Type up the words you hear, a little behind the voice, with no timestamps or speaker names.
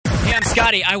I'm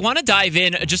Scotty. I want to dive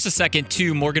in just a second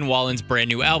to Morgan Wallen's brand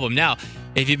new album. Now,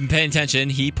 if you've been paying attention,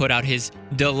 he put out his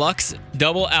deluxe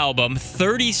double album,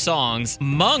 30 songs.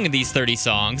 Among these 30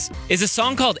 songs is a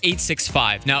song called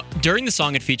 865. Now, during the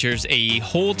song, it features a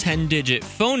whole 10-digit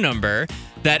phone number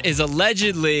that is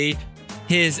allegedly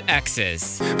his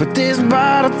ex's. But this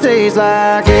bottle tastes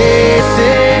like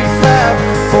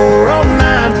 865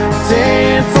 409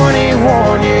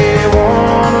 1021. Yeah,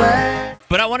 one last.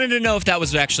 But I wanted to know if that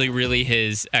was actually really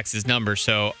his ex's number,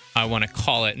 so I want to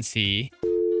call it and see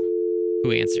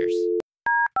who answers.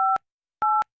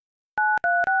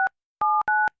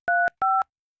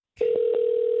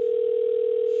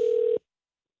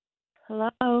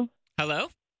 Hello? Hello?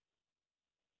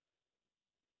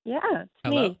 Yeah, it's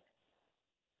Hello? me.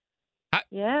 Hi.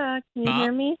 Yeah, can you Mom?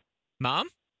 hear me? Mom?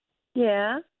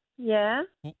 Yeah, yeah.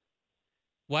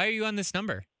 Why are you on this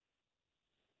number?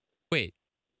 Wait.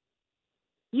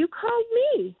 You called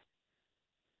me.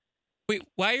 Wait,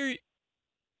 why are you...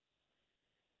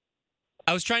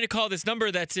 I was trying to call this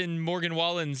number that's in Morgan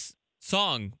Wallen's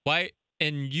song. Why?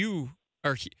 And you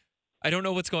are... I don't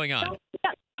know what's going on.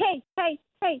 Hey,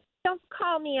 don't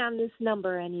call me on this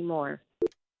number anymore.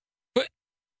 What?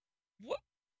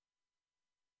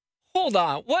 Hold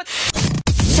on. What?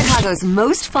 Chicago's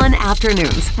most fun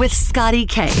afternoons with Scotty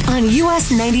K on US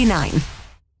 99.